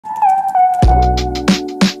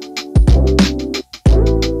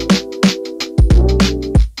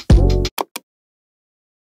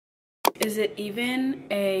Is it even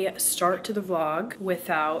a start to the vlog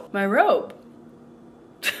without my robe?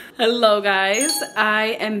 Hello guys,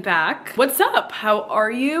 I am back. What's up? How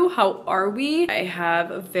are you? How are we? I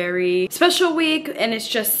have a very special week and it's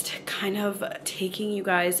just kind of taking you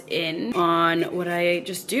guys in on what I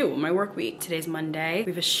just do, my work week. Today's Monday.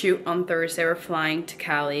 We have a shoot on Thursday. We're flying to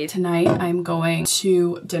Cali. Tonight I'm going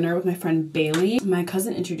to dinner with my friend Bailey. My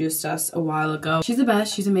cousin introduced us a while ago. She's the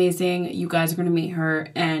best, she's amazing. You guys are gonna meet her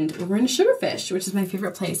and we're going to Sugarfish, which is my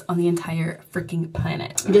favorite place on the entire freaking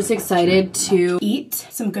planet. I'm just excited to eat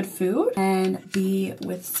some good food and be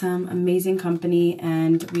with some amazing company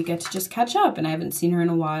and we get to just catch up, and I haven't seen her in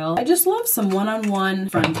a while. I just love some one-on-one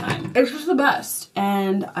friend time. It's just the best.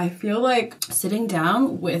 And I feel like sitting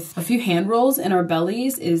down with a few hand rolls in our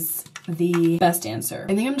bellies is the best answer.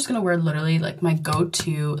 I think I'm just gonna wear literally like my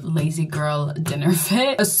go-to lazy girl dinner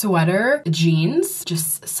fit. A sweater, jeans,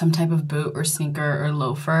 just some type of boot or sneaker or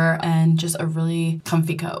loafer, and just a really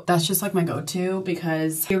comfy coat. That's just like my go-to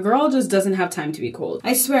because your girl just doesn't have time to be cold.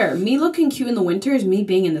 I swear, me looking cute in the winter is me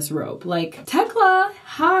being in this robe. Like, Tekla,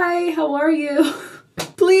 hi, how are you?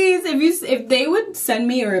 Please, if they would send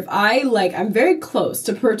me, or if I'm very close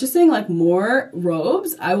to purchasing like more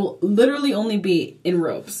robes, I will literally only be in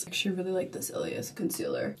robes. I actually really like this Ilias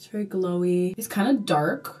concealer. It's very glowy. It's kind of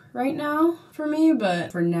dark right now for me,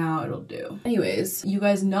 but for now it'll do. Anyways, you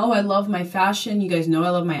guys know I love my fashion. You guys know I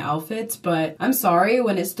love my outfits, but I'm sorry,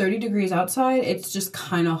 when it's 30 degrees outside, it's just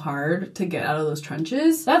kind of hard to get out of those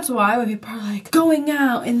trenches. That's why when people are like going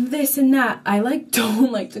out and this and that, I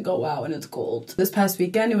don't like to go out when it's cold. This past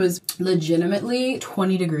weekend, it was legitimately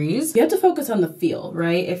 20 degrees. You have to focus on the feel,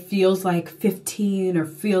 right? It feels like 15 or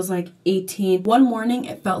feels like 18. One morning,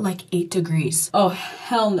 it felt like 8 degrees. Oh,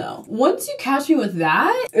 hell no. Once you catch me with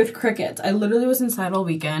that, it's crickets. I literally was inside all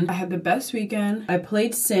weekend. I had the best weekend. I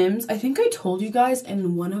played Sims. I think I told you guys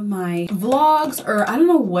in one of my vlogs, or I don't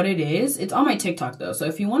know what it is. It's on my TikTok though. So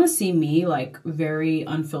if you want to see me like very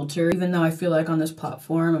unfiltered, even though I feel like on this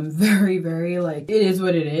platform, I'm very, very like, it is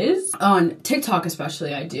what it is. On TikTok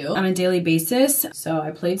especially, I do on a daily basis. So I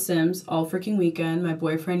played Sims all freaking weekend. My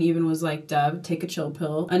boyfriend even was like, Dev, take a chill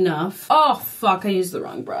pill. Enough. Oh fuck, I used the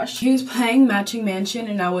wrong brush. He was playing Matching Mansion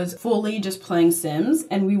and I was fully just playing Sims,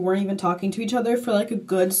 and we weren't even talking to each other for like a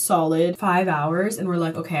good solid 5 hours, and we're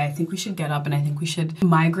like, okay, I think we should get up and I think we should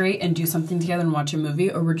migrate and do something together and watch a movie,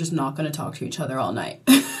 or we're just not going to talk to each other all night.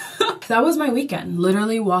 That was my weekend,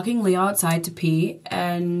 literally walking Leo outside to pee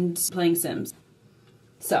and playing Sims.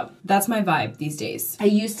 So that's my vibe these days. I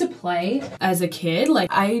used to play as a kid. Like,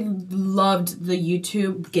 I loved the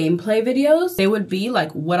YouTube gameplay videos. They would be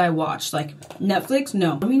like what I watched. Like Netflix,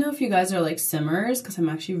 no. Let me know if you guys are like Simmers, because I'm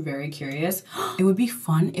actually very curious. It would be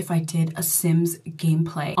fun if I did a Sims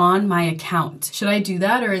gameplay on my account. Should I do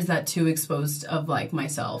that, or is that too exposed of like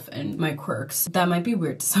myself and my quirks? That might be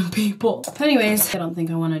weird to some people. Anyways, I don't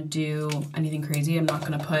think I want to do anything crazy. I'm not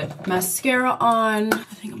gonna put mascara on. I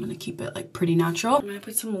think I'm gonna keep it like pretty natural. I'm gonna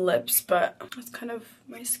put some lips, but that's kind of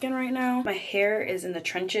my skin right now. My hair is in the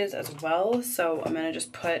trenches as well, so I'm gonna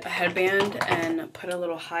just put a headband and put a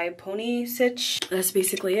little high pony stitch. That's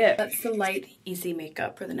basically it. That's the light, easy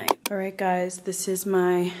makeup for the night. All right, guys, this is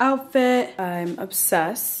my outfit. I'm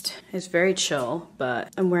obsessed. It's very chill, but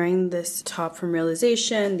I'm wearing this top from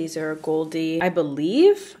Realization. These are Goldie, I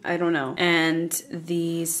believe. I don't know. And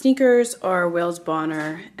these sneakers are Wales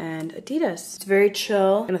Bonner and Adidas. It's very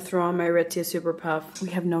chill. I'm gonna throw on my Aritzia Super Puff. We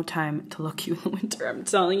have no time to look cute in the winter. I'm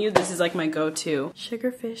telling you, this is like my go-to.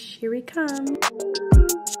 Sugarfish, here we come.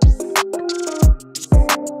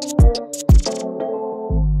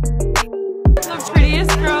 The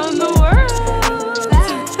prettiest girl in the world.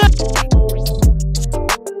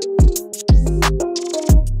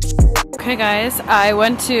 Okay guys, I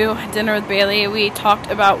went to dinner with Bailey. We talked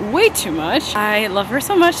about way too much. I love her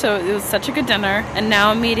so much, so it was such a good dinner. And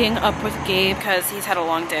now I'm meeting up with Gabe because he's had a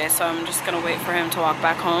long day, so I'm just gonna wait for him to walk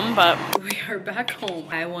back home. But we are back home.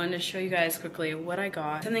 I wanted to show you guys quickly what I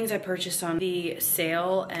got. Some things I purchased on the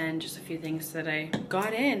sale, and just a few things that I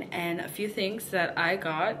got in, and a few things that I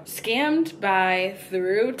got scammed by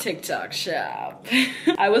through TikTok shop.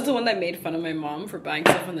 I was the one that made fun of my mom for buying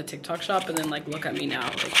stuff on the TikTok shop, and then like look at me now,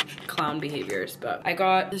 like clown behaviors. But I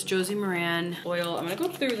got this Josie Moran oil. I'm gonna go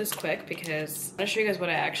through this quick because I'm gonna show you guys what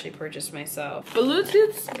I actually purchased myself.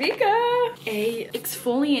 Bluetooth speaker, a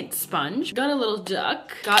exfoliant sponge, got a little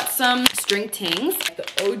duck, got some string tings. The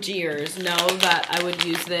OGers know that I would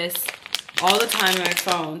use this all the time on my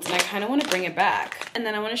phones, and I kind of want to bring it back. And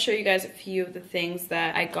then I want to show you guys a few of the things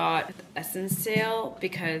that I got at the Essence sale,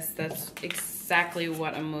 because that's exactly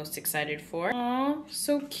what I'm most excited for. Aw,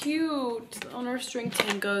 so cute. On our string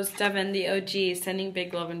team goes Devin, the OG, sending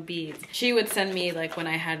big love and beads. She would send me like when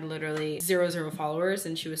I had literally 0 followers,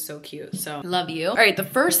 and she was so cute. So love you. All right, the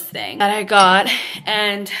first thing that I got,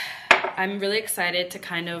 and I'm really excited to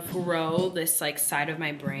kind of grow this like side of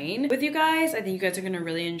my brain with you guys. I think you guys are gonna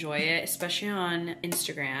really enjoy it, especially on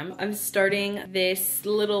Instagram. I'm starting this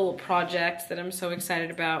little project that I'm so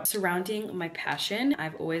excited about surrounding my passion.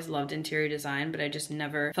 I've always loved interior design, but I just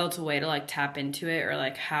never felt a way to like tap into it or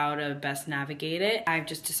like how to best navigate it. I've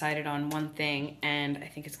just decided on one thing, and I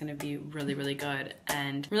think it's gonna be really, really good,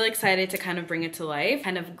 and really excited to kind of bring it to life,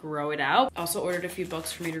 kind of grow it out. Also ordered a few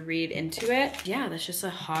books for me to read into it. Yeah, that's just a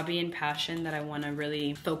hobby and passion that I want to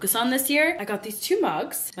really focus on this year. I got these 2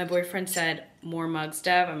 mugs. My boyfriend said, more mugs,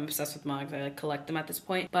 Dev. I'm obsessed with mugs. I like collect them at this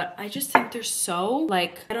point, but I just think they're so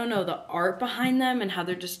like, I don't know, the art behind them and how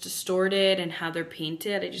they're just distorted and how they're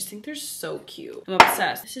painted. I just think they're so cute. I'm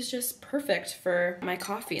obsessed. This is just perfect for my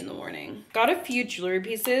coffee in the morning. Got a few jewelry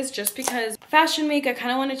pieces just because Fashion Week, I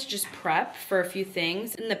kind of wanted to just prep for a few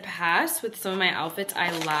things. In the past, with some of my outfits,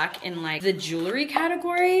 I lack in like the jewelry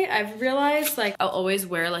category. I've realized like I'll always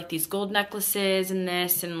wear like these gold necklaces and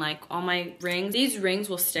this and like all my rings. These rings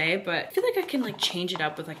will stay, but I feel like I can like change it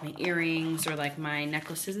up with like my earrings or like my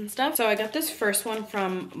necklaces and stuff. So I got this first one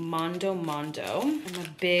from Mondo. I'm a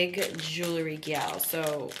big jewelry gal,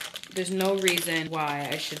 so there's no reason why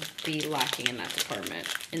I should be lacking in that department,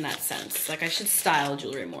 in that sense. Like I should style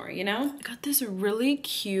jewelry more, you know? I got this really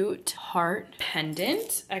cute heart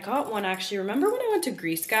pendant. I got one actually, remember when I went to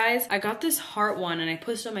Greece, guys? I got this heart one and I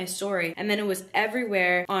posted on my story, and then it was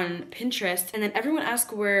everywhere on Pinterest, and then everyone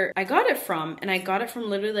asked where I got it from, and I got it from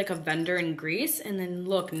literally like a vendor in Greece. And then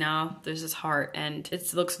look, now there's this heart, and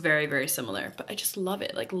it looks very, very similar, but I just love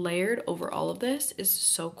it. Like layered over all of this is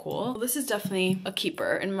so cool. Well, this is definitely a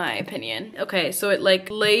keeper in my opinion. Okay, so it like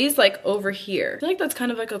lays like over here. I feel like that's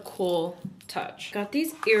kind of like a cool touch. Got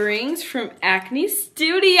these earrings from Acne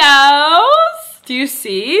Studios. Do you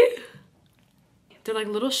see? They're like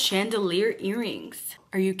little chandelier earrings.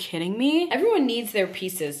 Are you kidding me? Everyone needs their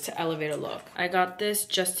pieces to elevate a look. I got this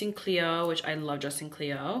Justin Cleo, which I love Justin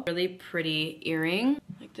Cleo. Really pretty earring,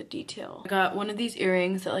 like the detail. I got one of these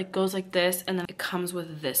earrings that like goes like this, and then it comes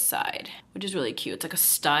with this side, which is really cute. It's like a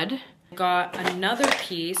stud. Got another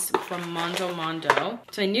piece from Mondo.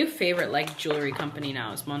 It's my new favorite like jewelry company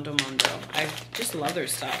now is Mondo. I just love their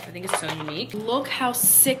stuff. I think it's so unique. Look how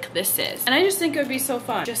sick this is. And I just think it would be so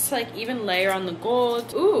fun. Just like even layer on the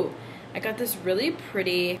gold. Ooh, I got this really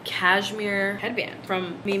pretty cashmere headband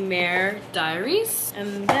from Uptown Diaries.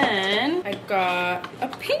 And then I got a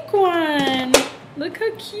pink one. Look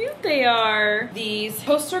how cute they are. These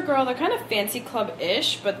Poster Girl, they're kind of fancy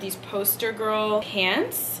club-ish, but these Poster Girl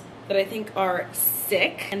pants that I think are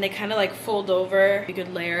sick, and they kind of like fold over. You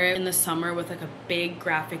could layer it in the summer with like a big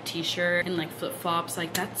graphic t-shirt and like flip-flops.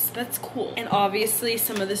 Like that's cool. And obviously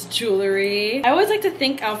some of this jewelry. I always like to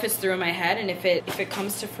think outfits through in my head, and if it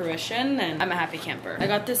comes to fruition, then I'm a happy camper. I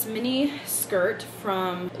got this mini skirt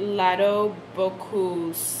from Lado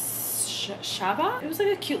Boku Shava. It was like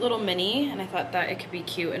a cute little mini, and I thought that it could be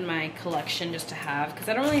cute in my collection just to have, because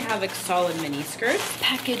I don't really have like solid mini skirts.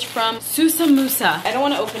 Package from Susa Musa. I don't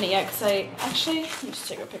want to open it yet because actually, let me just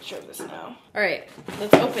take a picture of this now. All right,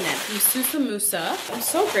 let's open it. From Susa Musa. I'm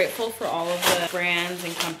so grateful for all of the brands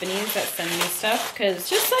and companies that send me stuff, because it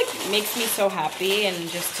just like makes me so happy, and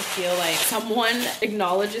just to feel like someone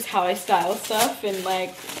acknowledges how I style stuff and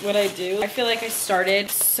like what I do. I feel like I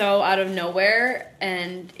started so out of nowhere,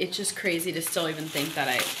 and it's just crazy to still even think that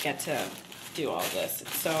I get to do all this.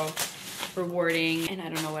 It's so rewarding, and I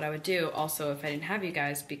don't know what I would do also if I didn't have you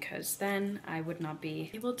guys, because then I would not be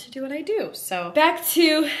able to do what I do. So back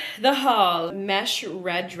to the haul. Mesh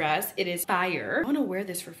red dress. It is fire. I want to wear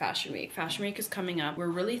this for Fashion Week. Fashion Week is coming up. We're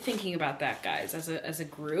really thinking about that, guys, as a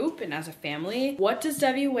group and as a family. What does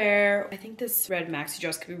Debbie wear? I think this red maxi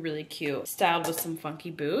dress could be really cute, styled with some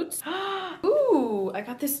funky boots. Ooh, I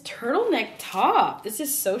got this turtleneck top. This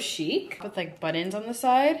is so chic with like buttons on the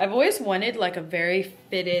side. I've always wanted like a very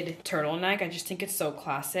fitted turtleneck. I just think it's so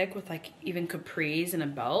classic with like even capris and a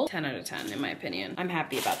belt. 10 out of 10 in my opinion. I'm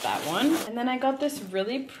happy about that one. And then I got this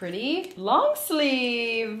really pretty long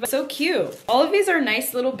sleeve. So cute. All of these are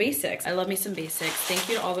nice little basics. I love me some basics. Thank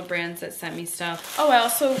you to all the brands that sent me stuff. Oh, I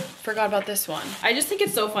also forgot about this one. I just think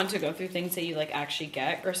it's so fun to go through things that you like actually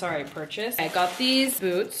get, or sorry, purchase. I got these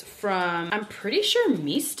boots from, I'm pretty pretty sure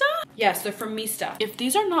Mista? Yes, they're from Mista. If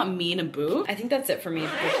these are not me in a boot, I think that's it for me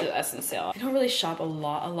with the Essence sale. I don't really shop a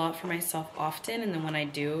lot for myself often, and then when I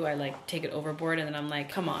do, I like take it overboard, and then I'm like,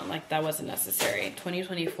 come on, like that wasn't necessary.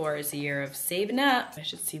 2024 is the year of saving up. I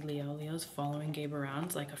should see Leo. Leo's following Gabe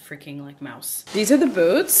around like a freaking like mouse. These are the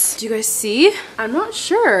boots. Do you guys see? I'm not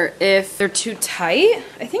sure if they're too tight.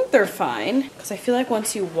 I think they're fine, because I feel like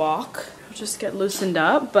once you walk, just get loosened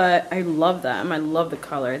up, but I love them. I love the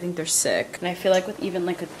color. I think they're sick. And I feel like with even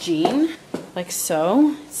like a jean, like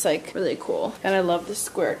so, it's like really cool. And I love the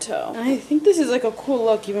square toe. And I think this is like a cool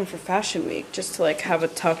look even for Fashion Week, just to like have a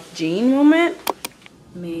tough jean moment.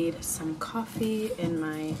 Made some coffee in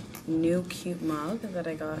my new cute mug that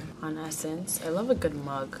I got on Essence. I love a good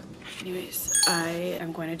mug. Anyways, I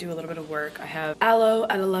am going to do a little bit of work. I have Aloe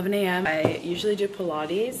at 11 a.m. I usually do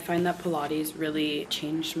Pilates. I find that Pilates really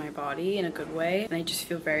changed my body in a good way, and I just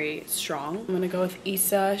feel very strong. I'm gonna go with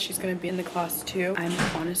Issa. She's gonna be in the class too. I'm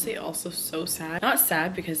honestly also so sad. Not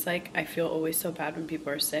sad because like I feel always so bad when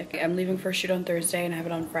people are sick. I'm leaving for a shoot on Thursday and I have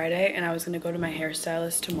it on Friday, and I was gonna go to my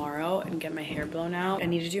hairstylist tomorrow and get my hair blown out. I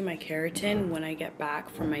need to do my keratin when I get back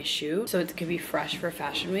from my shoot, so it could be fresh for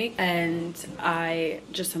Fashion Week. And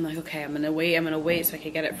I'm like, okay, I'm gonna wait so I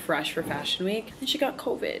can get it fresh for Fashion Week. And she got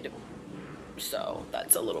COVID, so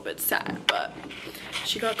that's a little bit sad, but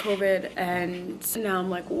she got COVID, and now I'm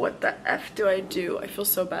like, what the F do I do? I feel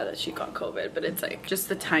so bad that she got COVID, but it's like just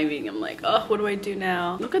the timing. I'm like, oh, what do I do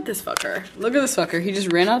now? Look at this fucker. Look at this fucker. He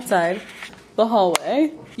just ran outside the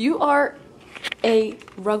hallway. You are a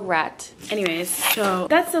rugrat. Anyways, so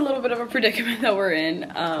that's a little bit of a predicament that we're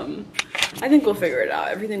in. I think we'll figure it out.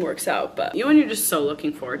 Everything works out, but you know when you're just so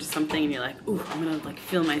looking forward to something and you're like, ooh, I'm gonna like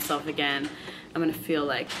feel myself again. I'm gonna feel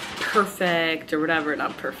like perfect or whatever.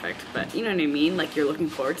 Not perfect, but you know what I mean? Like you're looking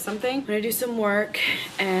forward to something. I'm gonna do some work,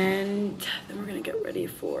 and then we're gonna get ready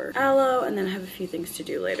for Aloe, and then I have a few things to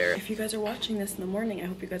do later. If you guys are watching this in the morning, I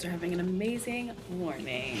hope you guys are having an amazing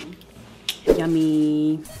morning.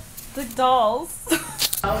 Yummy. The dolls.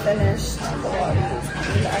 All finished.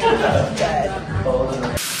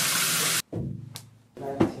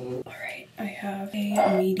 Alright, I have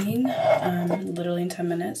a meeting literally in 10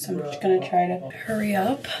 minutes, so I'm just gonna try to hurry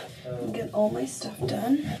up and get all my stuff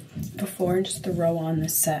done before just throw on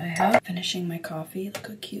this set I have. Finishing my coffee. Look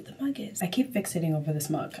how cute the mug is. I keep fixating over this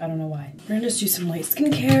mug. I don't know why. We're gonna just do some light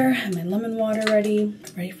skincare, have my lemon water ready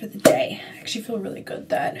for the day. I actually feel really good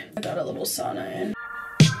that I got a little sauna in.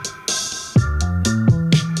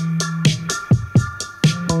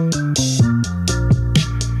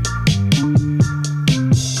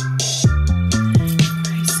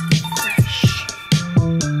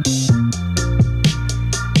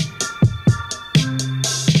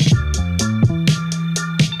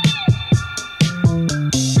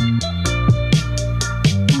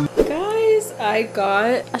 I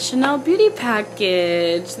got a Chanel beauty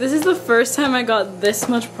package. This is the first time I got this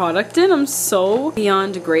much product in. I'm so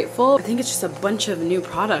beyond grateful. I think it's just a bunch of new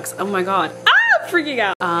products. Oh my god. Ah, freaking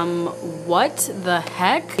out. What the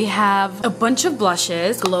heck? We have a bunch of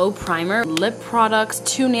blushes, glow primer, lip products,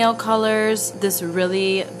 2 nail colors, this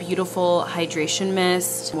really beautiful hydration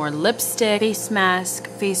mist, more lipstick, face mask,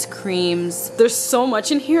 face creams. There's so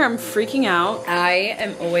much in here. I'm freaking out. I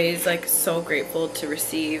am always like so grateful to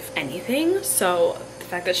receive anything. So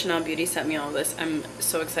the fact that Chanel Beauty sent me all this, I'm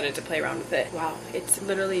so excited to play around with it. Wow, it's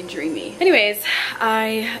literally dreamy. Anyways,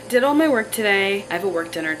 I did all my work today. I have a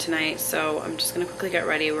work dinner tonight, so I'm just gonna quickly get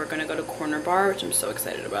ready. We're gonna go to Corner Bar, which I'm so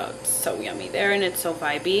excited about. It's so yummy there, and it's so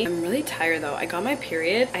vibey. I'm really tired though. I got my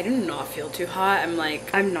period. I do not feel too hot.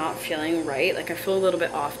 I'm not feeling right. Like I feel a little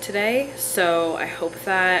bit off today, so I hope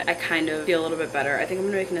that I kind of feel a little bit better. I think I'm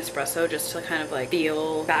gonna make an espresso just to kind of like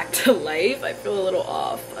feel back to life. I feel a little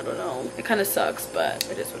off. I don't know. It kind of sucks, but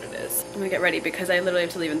it is what it is. I'm gonna get ready because I literally have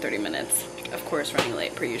to leave in 30 minutes. Of course, running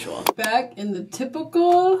late per usual. Back in the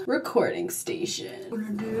typical recording station. We're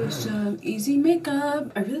gonna do some easy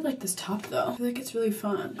makeup. I really like this top though. I feel like it's really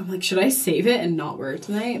fun. I'm like, should I save it and not wear it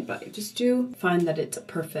tonight? But I just do find that it's a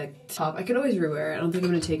perfect top. I could always rewear it. I don't think I'm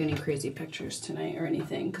gonna take any crazy pictures tonight or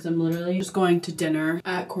anything because I'm literally just going to dinner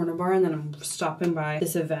at Corner Bar, and then I'm stopping by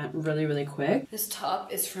this event really quick. This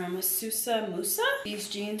top is from Susa Musa. These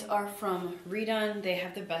jeans are from Redone. They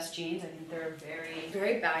have the best jeans. I think they're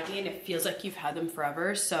very baggy, and it feels like you've had them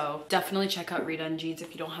forever. So definitely check out Redone jeans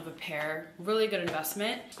if you don't have a pair. Really good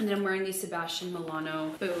investment. And then I'm wearing these Sebastian fashion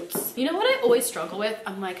Milano boots. You know what I always struggle with?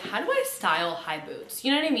 I'm like, how do I style high boots?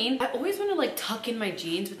 You know what I mean? I always want to like tuck in my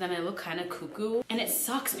jeans, but then I look kind of cuckoo. And it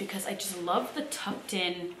sucks because I just love the tucked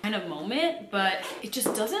in kind of moment, but it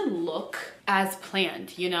just doesn't look as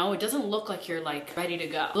planned, you know? It doesn't look like you're like ready to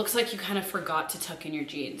go. It looks like you kind of forgot to tuck in your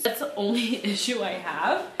jeans. That's the only issue I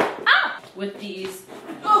have with these.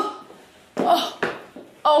 Oh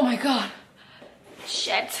my God.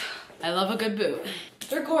 Shit. I love a good boot.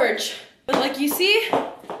 They're gorge. But like you see,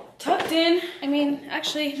 tucked in. I mean,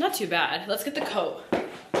 actually not too bad. Let's get the coat.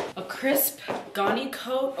 A crisp Ghani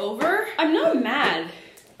coat over. I'm not mad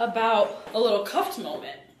about a little cuffed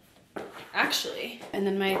moment, actually. And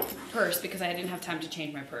then my purse, because I didn't have time to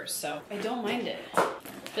change my purse, so I don't mind it.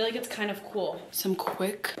 I feel like it's kind of cool. Some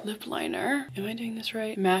quick lip liner. Am I doing this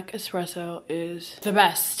right? MAC Espresso is the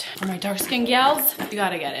best. For my dark skin gals, you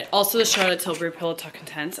gotta get it. Also the Charlotte Tilbury Pillow Talk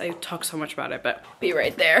Intense. I talk so much about it, but be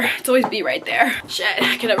right there. It's always be right there. Shit,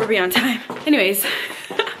 I can never be on time. Anyways,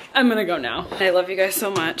 I'm gonna go now. I love you guys so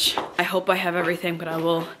much. I hope I have everything, but I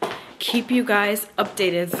will keep you guys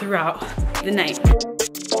updated throughout the night.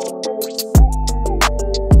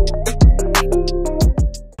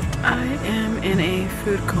 In a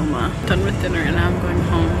food coma. Done with dinner and now I'm going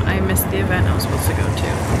home. I missed the event I was supposed to go to.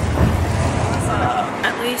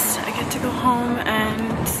 At least I get to go home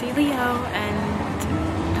and see Leo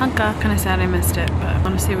and Tonka. Kinda sad I missed it, but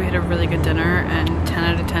honestly we had a really good dinner and 10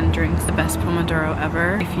 out of 10 drinks. The best Pomodoro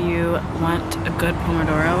ever. If you want a good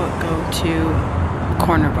Pomodoro, go to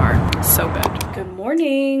Corner Bar. So good. Good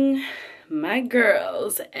morning, my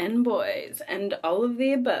girls and boys and all of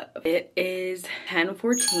the above. It is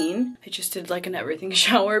 10:14. I just did like an everything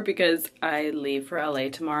shower because I leave for LA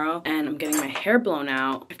tomorrow and I'm getting my hair blown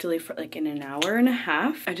out. I have to leave for like in an hour and a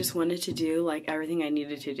half. I just wanted to do like everything I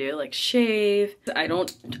needed to do, like shave. I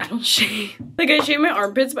don't shave. Like I shave my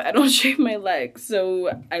armpits, but I don't shave my legs. So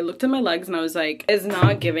I looked at my legs and I was like, it's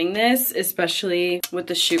not giving this, especially with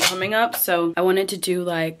the shoot coming up. So I wanted to do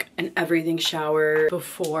like an everything shower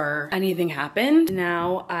before anything happened.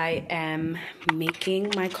 Now I am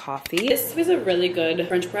making my coffee. This was a really good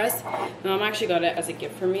French press. Mom actually got it as a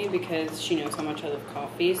gift for me because she knows how much I love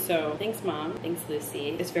coffee. So thanks Mom, thanks Lucy.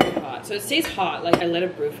 It's very hot. So it stays hot. Like I let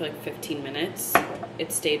it brew for like 15 minutes.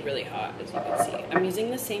 It stayed really hot as you can see. I'm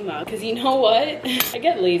using the same mug because you know what? I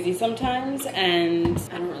get lazy sometimes and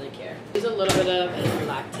I don't really care. There's a little bit of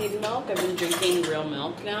lactate milk. I've been drinking real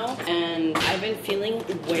milk now and I've been feeling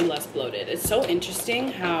way less bloated. It's so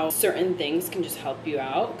interesting how certain things can just help you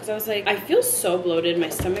out because I was like, I feel so bloated. My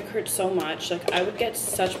stomach hurts so much. Like I would get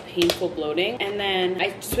such painful bloating and then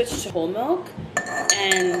I switched to whole milk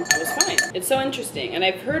and I was fine. It's so interesting. And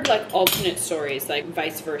I've heard like alternate stories, like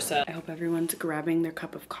vice versa. I hope everyone's grabbing their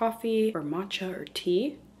cup of coffee or matcha or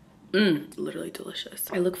tea. Literally delicious.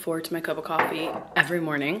 I look forward to my cup of coffee every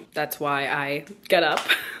morning. That's why I get up.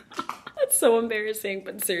 That's so embarrassing,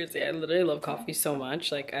 but seriously, I literally love coffee so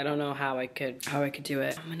much. Like, I don't know how I could do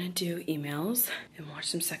it. I'm gonna do emails and watch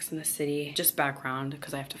some Sex in the City, just background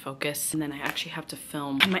because I have to focus. And then I actually have to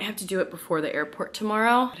film. I might have to do it before the airport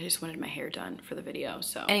tomorrow. But I just wanted my hair done for the video.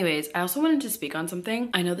 So anyways, I also wanted to speak on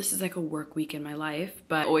something. I know this is like a work week in my life,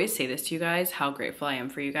 but I always say this to you guys, how grateful I am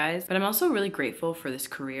for you guys. But I'm also really grateful for this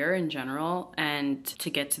career in general and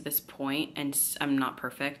to get to this point. And I'm not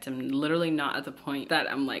perfect. I'm literally not at the point that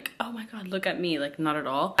I'm like, oh my God, look at me. Like, not at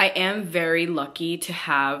all. I am very lucky to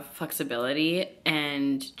have flexibility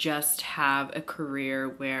and just have a career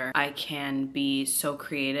where I can be so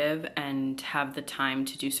creative and have the time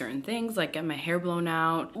to do certain things, like get my hair blown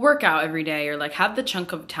out, work out every day, or like have the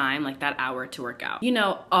chunk of time, like that hour to work out. You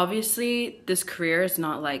know, obviously this career is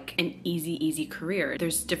not like an easy career.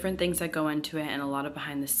 There's different things that go into it and a lot of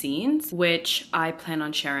behind the scenes, which I plan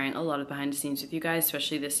on sharing a lot of behind the scenes with you guys,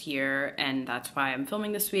 especially this year. And that's why I'm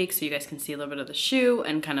filming this week, so you guys can see a little bit of the shoot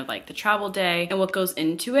and kind of like the travel day and what goes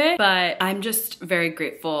into it. But I'm just very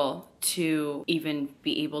grateful to even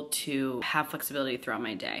be able to have flexibility throughout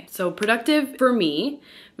my day. So productive for me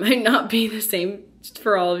might not be the same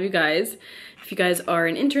for all of you guys. If you guys are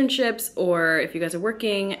in internships or if you guys are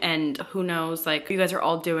working, and who knows, like you guys are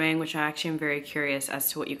all doing, which I actually am very curious as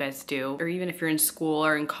to what you guys do, or even if you're in school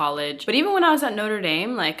or in college. But even when I was at Notre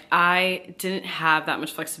Dame, like I didn't have that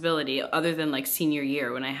much flexibility other than like senior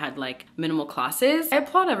year when I had like minimal classes. I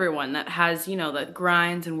applaud everyone that has, you know, that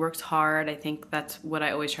grinds and works hard. I think that's what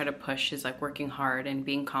I always try to push, is like working hard and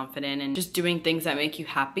being confident and just doing things that make you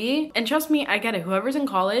happy. And trust me, I get it. Whoever's in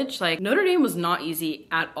college, like Notre Dame was not easy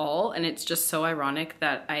at all, and it's just so ironic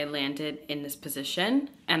that I landed in this position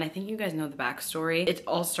and I think you guys know the backstory. It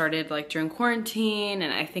all started like during quarantine,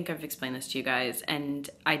 and I think I've explained this to you guys, and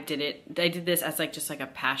I did this as like just like a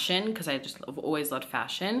passion because I just always loved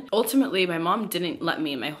fashion. Ultimately, my mom didn't let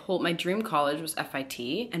me. My dream college was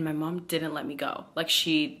FIT, and my mom didn't let me go. Like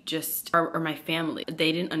she just, or my family,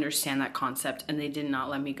 they didn't understand that concept, and they did not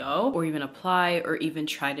let me go or even apply or even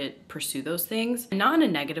try to pursue those things. Not in a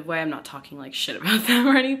negative way. I'm not talking like shit about them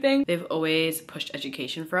or anything. They've always pushed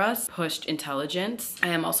education for us, pushed intelligence. I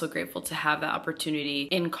am also grateful to have that opportunity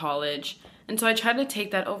in college. And so I try to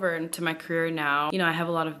take that over into my career now. You know, I have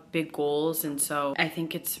a lot of big goals, and so I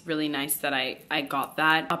think it's really nice that I got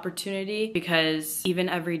that opportunity, because even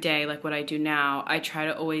every day, like what I do now, I try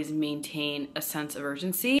to always maintain a sense of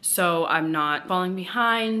urgency so I'm not falling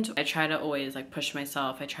behind. I try to always like push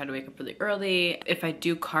myself. I try to wake up really early. If I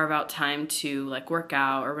do carve out time to like work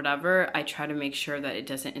out or whatever, I try to make sure that it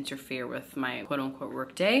doesn't interfere with my quote unquote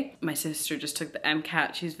work day. My sister just took the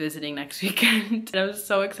MCAT. She's visiting next weekend. And I was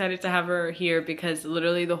so excited to have her here because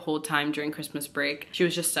literally the whole time during Christmas break, she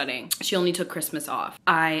was just studying. She only took Christmas off.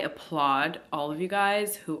 I applaud all of you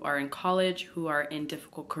guys who are in college, who are in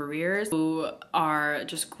difficult careers, who are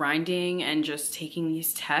just grinding and just taking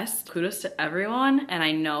these tests. Kudos to everyone. And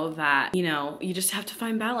I know that, you know, you just have to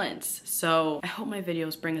find balance. So I hope my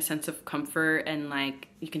videos bring a sense of comfort and like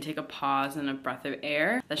you can take a pause and a breath of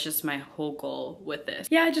air. That's just my whole goal with this.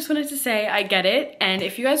 Yeah, I just wanted to say I get it. And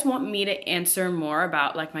if you guys want me to answer more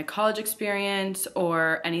about like my college experience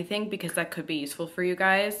or anything, because that could be useful for you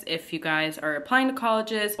guys, if you guys are applying to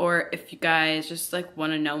colleges, or if you guys just like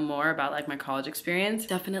want to know more about like my college experience,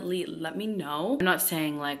 definitely let me know. I'm not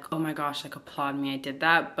saying like, oh my gosh, like applaud me, I did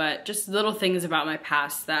that, but just little things about my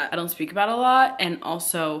past that I don't speak about a lot. And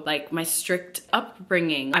also like my strict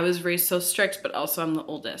upbringing. I was raised so strict, but also I'm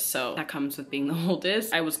the oldest, so that comes with being the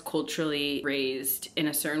oldest. I was culturally raised in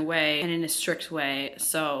a certain way and in a strict way,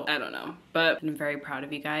 so I don't know, but I'm very proud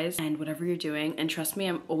of you guys and whatever you're doing. And trust me,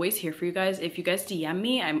 I'm always here for you guys. If you guys DM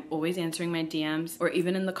me, I'm always answering my DMs or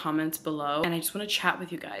even in the comments below, and I just want to chat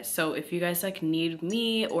with you guys. So if you guys like need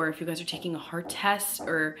me, or if you guys are taking a hard test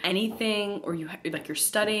or anything, or you're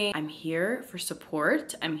studying, I'm here for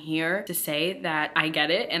support. I'm here to say that I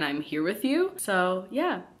get it and I'm here with you. So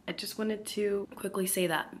yeah, I just wanted to quickly say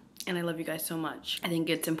that. And I love you guys so much. I think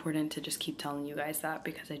it's important to just keep telling you guys that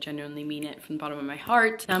because I genuinely mean it from the bottom of my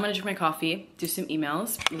heart. Now I'm gonna drink my coffee, do some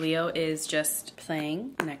emails. Leo is just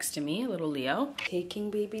playing next to me, little Leo.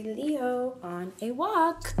 Taking baby Leo on a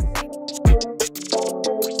walk.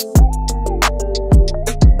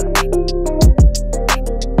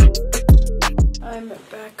 I'm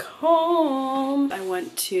back home. I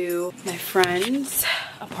went to my friend's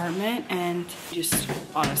apartment and just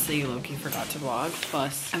honestly low-key forgot to vlog.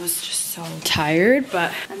 Plus I was just so tired,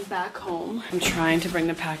 but I'm back home. I'm trying to bring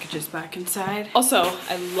the packages back inside. Also,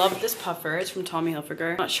 I love this puffer. It's from Tommy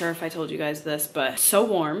Hilfiger. Not sure if I told you guys this, but so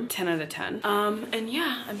warm, 10 out of 10. And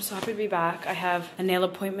yeah, I'm so happy to be back. I have a nail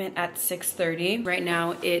appointment at 6:30. Right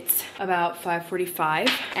now it's about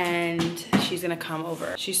 5:45 and she's gonna come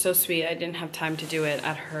over. She's so sweet. I didn't have time to do it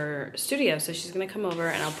at her studio, so she's gonna come over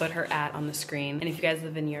and I'll put her ad on the screen. And if you guys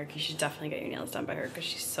live in New York, you should definitely get your nails done by her because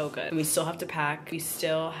she's so good. And we still have to pack, we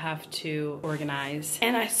still have to organize,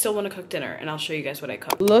 and I still want to cook dinner, and I'll show you guys what I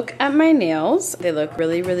cook. Look at my nails. They look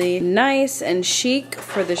really, really nice and chic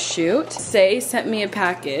for the shoot. Say sent me a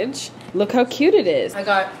package. Look how cute it is. I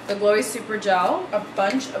got the Glowy Super Gel, a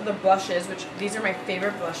bunch of the blushes, which these are my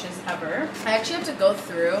favorite blushes ever. I actually have to go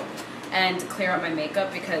through and clear out my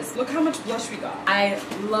makeup because look how much blush we got. I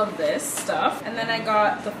love this stuff. And then I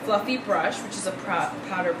got the fluffy brush, which is a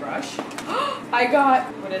powder brush. I got,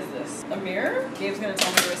 what is this? A mirror? Gabe's gonna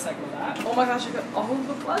tell me to recycle that. Oh my gosh, I got all of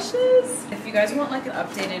the blushes. If you guys want like an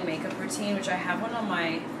updated makeup routine, which I have one on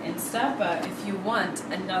my Insta, but if you want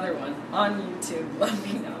another one on YouTube, let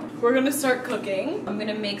me know. We're gonna start cooking. I'm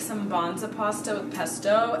gonna make some bonza pasta with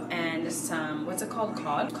pesto and some, what's it called?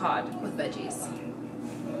 Cod with veggies.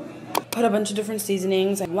 Put a bunch of different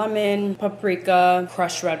seasonings, like lemon, paprika,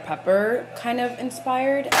 crushed red pepper, kind of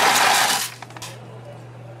inspired.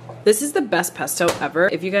 This is the best pesto ever.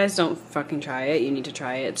 If you guys don't fucking try it, you need to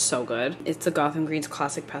try it. It's so good. It's a Gotham Greens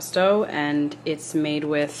classic pesto, and it's made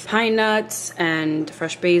with pine nuts and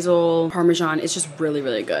fresh basil, Parmesan. It's just really,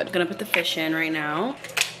 really good. I'm gonna put the fish in right now.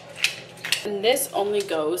 And this only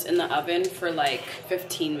goes in the oven for like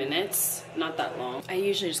 15 minutes. not that long. I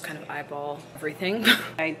usually just kind of eyeball everything.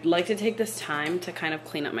 I like to take this time to kind of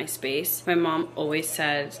clean up my space. My mom always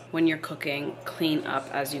says when you're cooking, clean up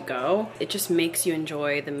as you go. It just makes you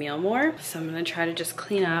enjoy the meal more. So I'm gonna try to just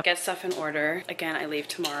clean up, get stuff in order. Again, I leave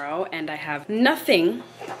tomorrow and I have nothing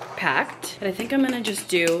packed. And I think I'm gonna just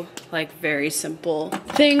do like very simple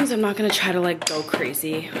things. I'm not gonna try to like go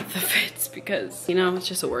crazy with the fits because, you know, it's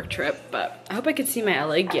just a work trip. But I hope I could see my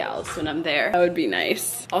LA gals when I'm there. That would be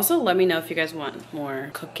nice. Also, let me know if you guys want more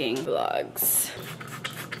cooking vlogs.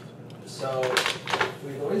 So,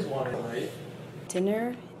 we've always wanted, right?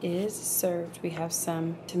 Dinner is served. We have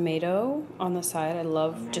some tomato on the side. I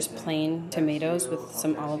love just plain tomatoes with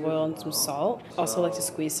some olive oil and some salt. Also like to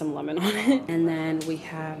squeeze some lemon on it. And then we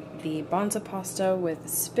have the bonza pasta with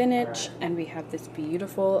spinach, and we have this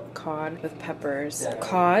beautiful cod with peppers.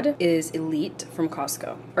 Cod is elite from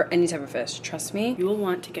Costco, or any type of fish. Trust me, you will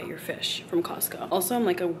want to get your fish from Costco. Also, I'm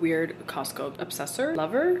like a weird Costco obsessor,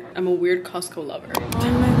 lover. I'm a weird Costco lover.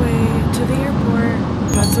 On my way to the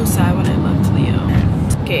airport. Got so sad when I left Leo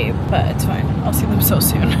and Gabe, but it's fine. I'll see them so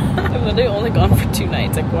soon. I've literally only gone for 2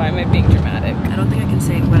 nights. Like, why am I being dramatic? I don't think I can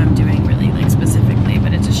say what I'm doing really, like, specifically,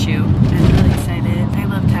 but it's a shoe. I'm really excited. I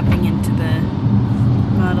love tapping into the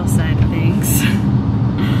model side of things.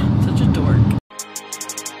 Such a dork.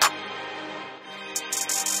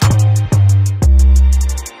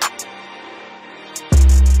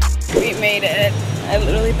 We made it. I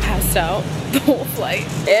literally passed out the whole flight.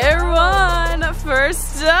 Everyone,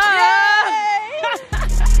 first up!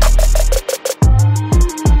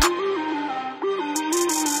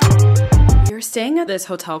 We're staying at this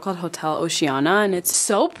hotel called Hotel Oceana, and it's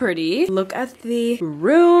so pretty. Look at the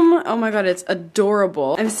room. Oh my god, it's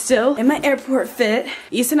adorable. I'm still in my airport fit.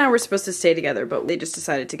 Issa and I were supposed to stay together, but they just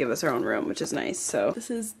decided to give us our own room, which is nice. So this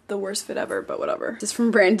is the worst fit ever, but whatever. This is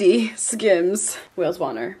from Brandy Skims. Wales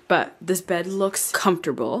Wanner. But this bed looks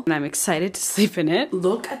comfortable, and I'm excited to sleep in it.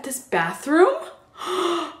 Look at this bathroom.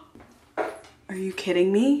 Are you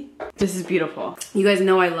kidding me? This is beautiful. You guys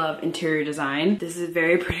know I love interior design. This is a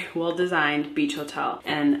very pretty, well-designed beach hotel,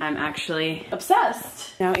 and I'm actually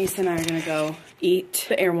obsessed. Now Issa and I are gonna go eat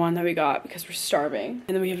the Air One that we got because we're starving,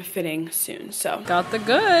 and then we have a fitting soon, so. Got the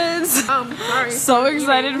goods. Sorry. So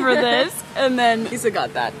excited for this, and then Issa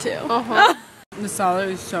got that too. The salad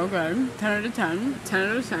is so good. 10 out of 10. 10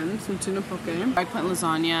 out of 10. Some tuna poke. Eggplant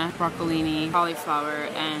lasagna, broccolini, cauliflower,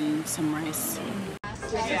 and some rice.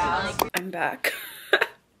 I'm back.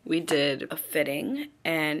 We did a fitting,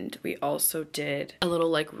 and we also did a little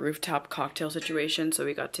like rooftop cocktail situation. So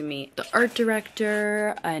we got to meet the art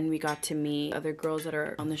director, and we got to meet other girls that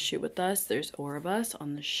are on the shoot with us. There's 4 of us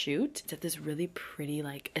on the shoot. It's at this really pretty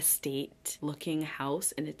like estate looking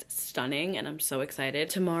house, and it's stunning, and I'm so excited.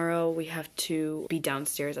 Tomorrow we have to be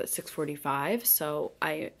downstairs at 6:45, so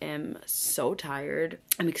I am so tired.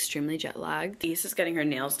 I'm extremely jet lagged. Issa's getting her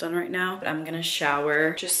nails done right now, but I'm gonna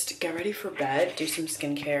shower, just get ready for bed, do some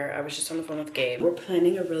skincare. I was just on the phone with Gabe. We're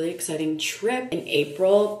planning a really exciting trip in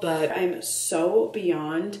April, but I'm so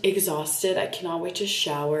beyond exhausted. I cannot wait to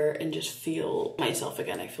shower and just feel myself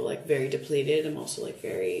again. I feel like very depleted. I'm also like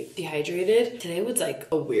very dehydrated. Today was like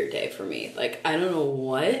a weird day for me. Like, I don't know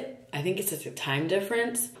what. I think it's just a time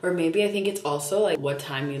difference, or maybe I think it's also like what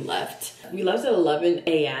time we left. We left at 11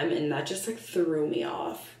 a.m. and that just like threw me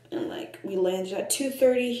off. And like we landed at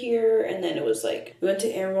 2:30 here, and then it was like we went to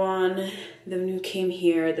Erewhon, then we came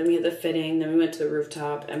here, then we had the fitting, then we went to the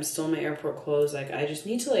rooftop. I'm still in my airport clothes. Like, I just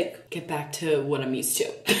need to like get back to what I'm used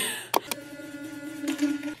to.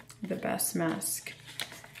 The best mask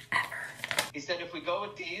ever. He said if we go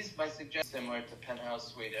with these, my suggestion similar to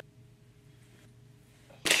Penthouse Suite.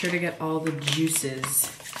 Be sure to get all the juices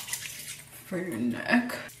for your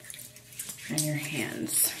neck and your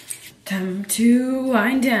hands. Time to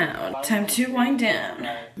wind down. Time to wind down.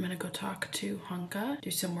 I'm gonna go talk to Honka,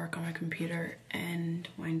 do some work on my computer, and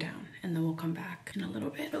wind down. And then we'll come back in a little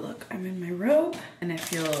bit. But look, I'm in my robe, and I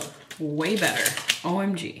feel way better.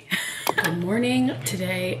 OMG. Good morning.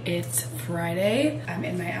 Today it's Friday. I'm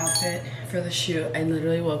in my outfit for the shoot. I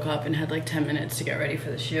literally woke up and had like 10 minutes to get ready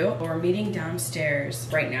for the shoot. But we're meeting downstairs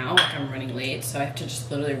right now. Like, I'm running late, so I have to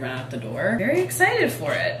just literally run out the door. Very excited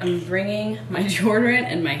for it. I'm bringing my deodorant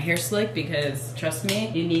and my hair slick because trust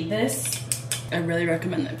me, you need this I really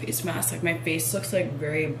recommend that face mask. Like my face looks like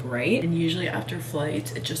very bright, and usually after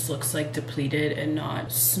flights it just looks like depleted and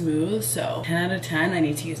not smooth. So 10 out of 10, I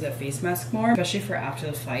need to use that face mask more, especially for after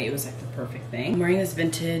the flight. It was like the perfect thing. I'm wearing this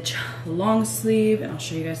vintage long sleeve, and I'll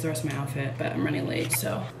show you guys the rest of my outfit, but I'm running late,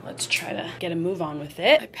 so let's try to get a move on with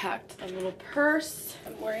it. I packed a little purse.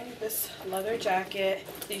 I'm wearing this leather jacket.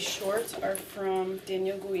 These shorts are from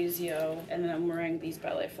Daniel Guizio, and then I'm wearing these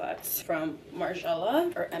ballet flats from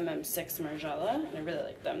Margiela, or MM6 Margiela, and I really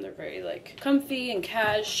like them. They're very like comfy and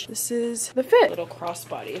cash. This is the fit. Little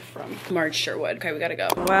crossbody from Marge Sherwood. Okay, we gotta go.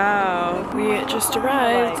 Wow, we just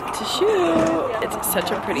arrived to shoot. It's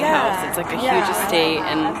such a pretty house. It's like a huge estate,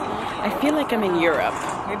 and I feel like I'm in Europe.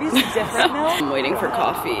 Maybe it's different now. I'm waiting for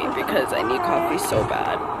coffee because I need coffee so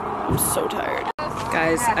bad. I'm so tired.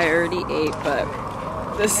 Guys, I already ate,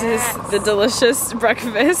 but this is the delicious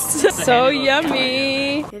breakfast. So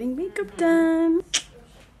yummy. Getting makeup done.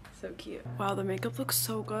 So cute. Wow, the makeup looks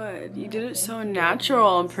so good. You did it so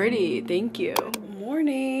natural and pretty. Thank you.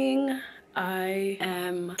 Morning. I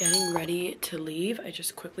am getting ready to leave. I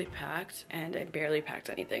just quickly packed, and I barely packed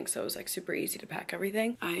anything, so it was like super easy to pack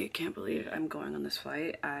everything. I can't believe I'm going on this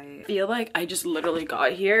flight. I feel like I just literally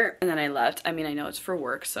got here and then I left. I mean, I know it's for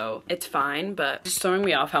work, so it's fine, but it's throwing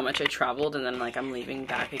me off how much I traveled, and then like I'm leaving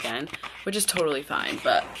back again, which is totally fine.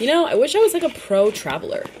 But you know, I wish I was like a pro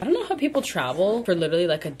traveler. I don't know how people travel for literally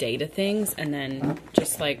like a day to things and then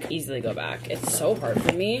just like easily go back. It's so hard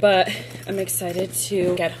for me, but I'm excited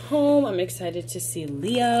to get home. I'm excited to see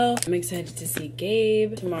Leo. I'm excited to see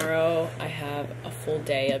Gabe. Tomorrow I have a full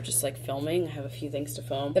day of just like filming. I have a few things to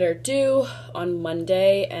film that are due on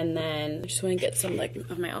Monday, and then I just want to get some like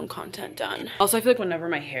of my own content done. Also, I feel like whenever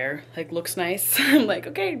my hair like looks nice, I'm like,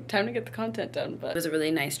 okay, time to get the content done. But it was a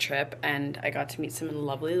really nice trip, and I got to meet some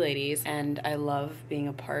lovely ladies, and I love being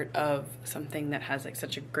a part of something that has like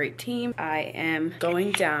such a great team. I am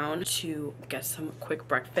going down to get some quick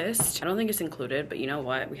breakfast. I don't think it's included, but you know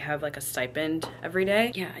what? We have like a stipend every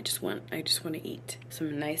day. Yeah, I just want to eat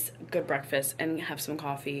some nice good breakfast and have some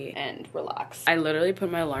coffee and relax. I literally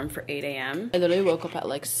put my alarm for 8 a.m. I literally woke up at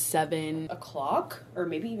like 7 o'clock or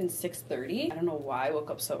maybe even 6:30. I don't know why I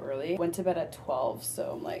woke up so early. Went to bed at 12,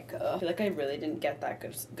 so I'm like, I feel like I really didn't get that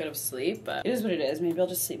good of sleep, but it is what it is. Maybe I'll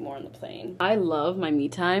just sleep more on the plane. I love my me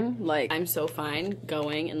time. Like, I'm so fine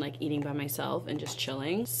going and like eating by myself and just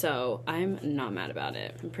chilling, so I'm not mad about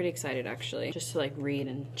it. I'm pretty excited actually, just to like read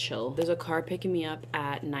and chill. There's a car picking me up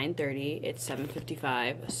at 9:30. It's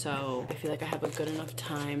 7:55, so I feel like I have a good enough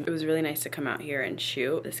time. It was really nice to come out here and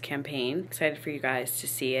shoot this campaign. Excited for you guys to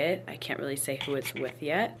see it. I can't really say who it's with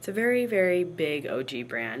yet. It's a very, very big OG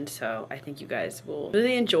brand, so I think you guys will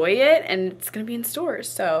really enjoy it, and it's gonna be in stores.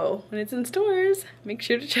 So when it's in stores, make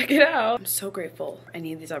sure to check it out. I'm so grateful. I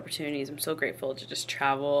need these opportunities. I'm so grateful to just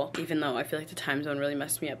travel, even though I feel like the time zone really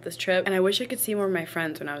messed me up this trip. And I wish I could see more of my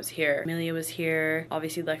friends when I was here. Amelia was here.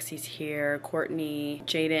 Obviously Lexi's here. Courtney,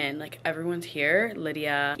 Jaden, like everyone's here.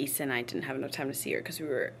 Lydia, Issa, and I didn't have enough time to see her because we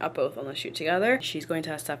were up both on the shoot together. She's going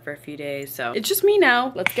to SF for a few days, so it's just me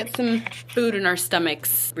now. Let's get some food in our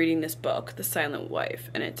stomachs. Reading this book, The Silent Wife,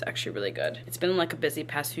 and it's actually really good. It's been like a busy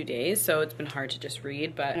past few days, so it's been hard to just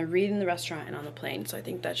read, but I read in the restaurant and on the plane, so I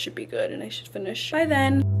think that should be good, and I should finish by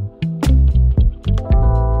then.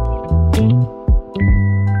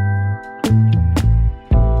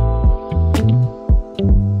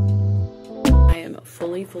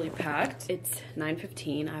 Fully packed. It's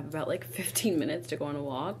 9:15. I have about like 15 minutes to go on a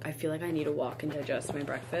walk. I feel like I need to walk and digest my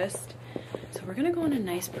breakfast. So we're gonna go on a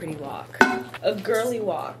nice pretty walk. A girly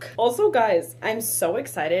walk. Also guys, I'm so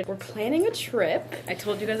excited. We're planning a trip. I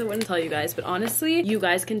told you guys I wouldn't tell you guys, but honestly, you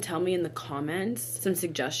guys can tell me in the comments some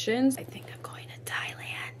suggestions. I think I'm going to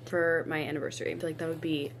Thailand for my anniversary. I feel like that would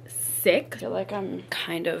be sick. I feel like I'm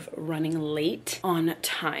kind of running late on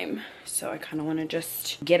time, so I kind of want to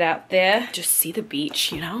just get out there, just see the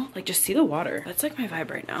beach, you know, like just see the water. That's like my vibe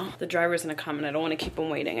right now. The driver's gonna come and I don't want to keep him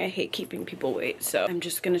waiting. I hate keeping people wait, so I'm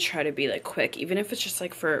just gonna try to be like quick, even if it's just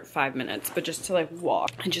like for 5 minutes, but just to like walk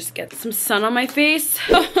and just get some sun on my face.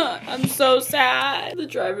 I'm so sad. The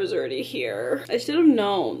driver's already here. I should have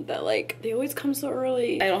known that like they always come so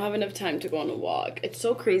early. I don't have enough time to go on a walk. It's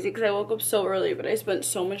so crazy because I woke up so early, but I spent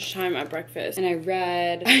so much time at breakfast and I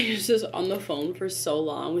read. I was just on the phone for so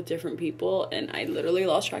long with different people and I literally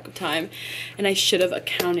lost track of time, and I should have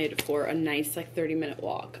accounted for a nice like 30-minute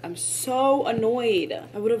walk. I'm so annoyed.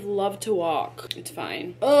 I would have loved to walk. It's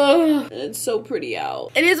fine. Ugh, it's so pretty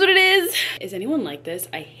out. It is what it is. Is anyone like this?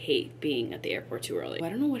 I hate being at the airport too early. I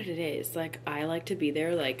don't know what it is. Like, I like to be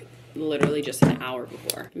there like literally just an hour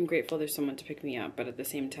before. I'm grateful there's someone to pick me up, but at the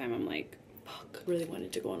same time I'm like, Fuck, really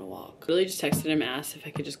wanted to go on a walk. Really just texted him, asked if I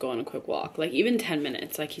could just go on a quick walk. Like even 10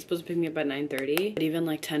 minutes. Like he's supposed to pick me up at 9:30, but even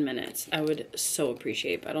like 10 minutes, I would so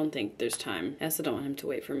appreciate, but I don't think there's time. I also don't want him to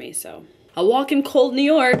wait for me, so. I'll walk in cold New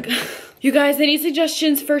York. You guys, any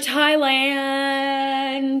suggestions for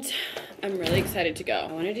Thailand? I'm really excited to go.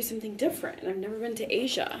 I want to do something different. I've never been to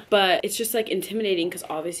Asia, but it's just like intimidating because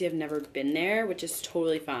obviously I've never been there, which is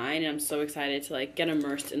totally fine. And I'm so excited to like get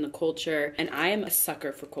immersed in the culture. And I am a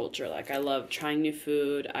sucker for culture. Like I love trying new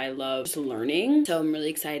food. I love just learning. So I'm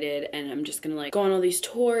really excited and I'm just gonna like go on all these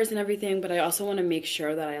tours and everything. But I also want to make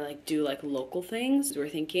sure that I like do like local things. We're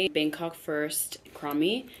thinking Bangkok first,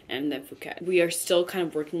 Krabi, and then Phuket. We are still kind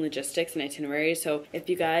of working logistics and itineraries. So if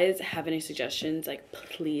you guys have any suggestions, like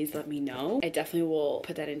please let me know. I definitely will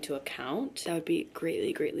put that into account. That would be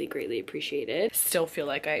greatly, greatly, greatly appreciated. Still feel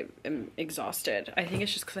like I am exhausted. I think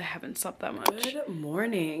it's just because I haven't slept that much. Good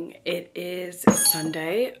morning. It is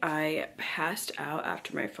Sunday. I passed out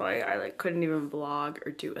after my flight. I like couldn't even vlog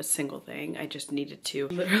or do a single thing. I just needed to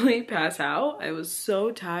literally pass out. I was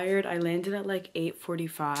so tired. I landed at like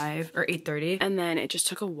 8:45 or 8:30 and then it just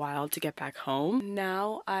took a while to get back home.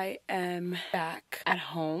 Now I am back at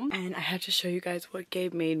home and I have to show you guys what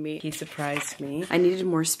Gabe made me. He surprised me. I needed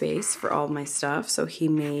more space for all of my stuff, so he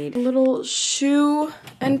made a little shoe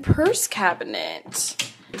and purse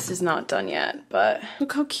cabinet. This is not done yet, but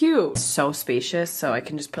look how cute. It's so spacious, so I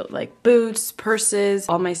can just put like boots, purses,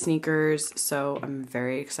 all my sneakers. So I'm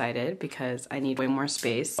very excited because I need way more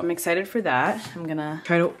space. I'm excited for that. I'm gonna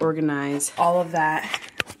try to organize all of that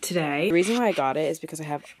today. The reason why I got it is because I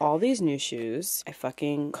have all these new shoes. I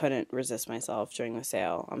fucking couldn't resist myself during the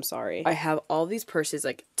sale. I'm sorry. I have all these purses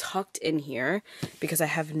like tucked in here because I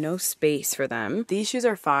have no space for them. These shoes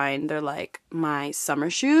are fine. They're like my summer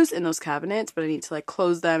shoes in those cabinets, but I need to like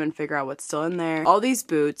close them and figure out what's still in there. All these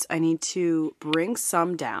boots, I need to bring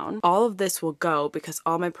some down. All of this will go because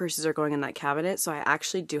all my purses are going in that cabinet, so I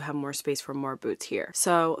actually do have more space for more boots here.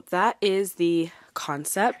 So that is the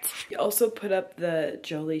concept. We also put up the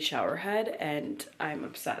Jolie shower head and I'm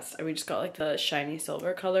obsessed. We just got like the shiny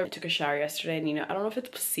silver color. I took a shower yesterday and you know, I don't know if it's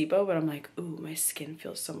placebo, but I'm like, ooh, my skin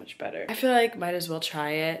feels so much better. I feel like might as well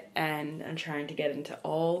try it, and I'm trying to get into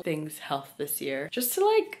all things health this year just to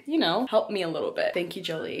like, you know, help me a little bit. Thank you,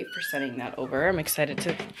 Jolie, for sending that over. I'm excited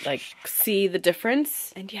to like see the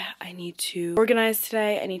difference. And yeah, I need to organize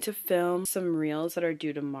today. I need to film some reels that are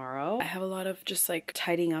due tomorrow. I have a lot of just like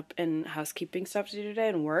tidying up and housekeeping stuff to do today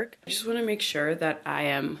and work. I just want to make sure that I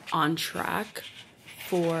am on track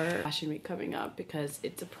for Fashion Week coming up because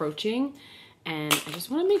it's approaching and I just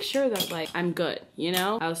want to make sure that like I'm good, you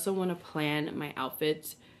know? I also want to plan my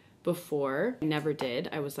outfits before. I never did.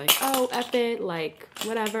 I was like, oh, F it, like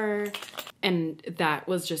whatever. And that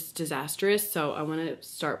was just disastrous. So I want to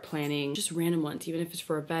start planning just random ones, even if it's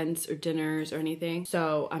for events or dinners or anything.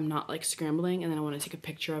 So I'm not like scrambling, and then I want to take a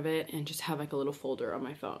picture of it and just have like a little folder on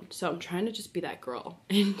my phone. So I'm trying to just be that girl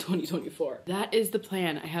in 2024. That is the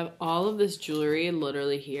plan. I have all of this jewelry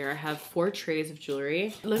literally here. I have 4 trays of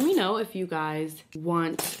jewelry. Let me know if you guys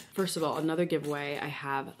want, first of all, another giveaway. I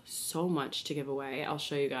have so much to give away. I'll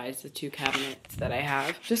show you guys the 2 cabinets that I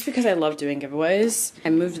have just because I love doing giveaways. I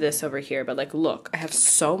moved this over here, but like look, I have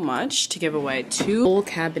so much to give away. 2 whole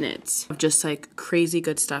cabinets of just like crazy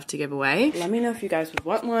good stuff to give away. Let me know if you guys would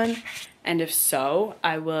want one, and if so,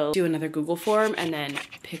 I will do another Google form and then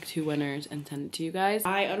pick 2 winners and send it to you guys.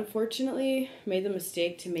 I unfortunately made the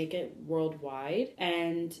mistake to make it worldwide,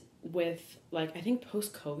 and with like, I think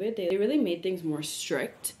post-COVID, they really made things more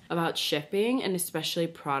strict about shipping and especially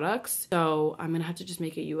products. So I'm gonna have to just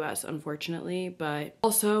make it US, unfortunately. But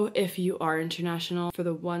also, if you are international, for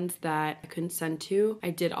the ones that I couldn't send to, I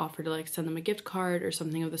did offer to like send them a gift card or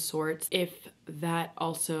something of the sorts. If that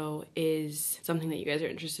also is something that you guys are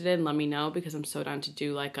interested in, let me know because I'm so down to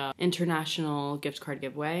do like a international gift card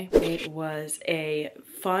giveaway. It was a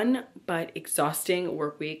fun but exhausting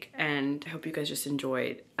work week, and I hope you guys just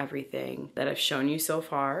enjoyed everything that I've shown you so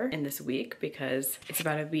far in this week because it's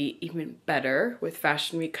about to be even better with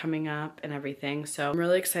Fashion Week coming up and everything. So I'm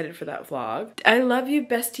really excited for that vlog. I love you,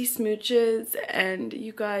 bestie smooches, and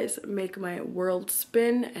you guys make my world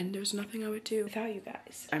spin, and there's nothing I would do without you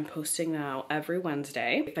guys. I'm posting now every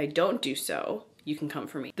Wednesday. If I don't do so, you can come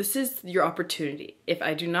for me. This is your opportunity. If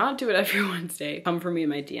I do not do it every Wednesday, come for me in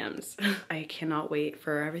my DMs. I cannot wait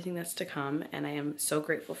for everything that's to come, and I am so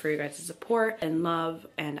grateful for you guys' support and love,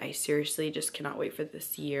 and I seriously just cannot wait for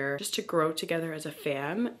this year just to grow together as a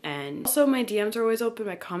fam. And also, my DMs are always open,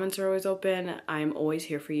 my comments are always open. I'm always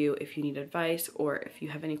here for you if you need advice or if you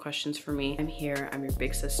have any questions for me. I'm here, I'm your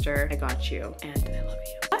big sister. I got you, and I love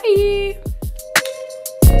you. Bye!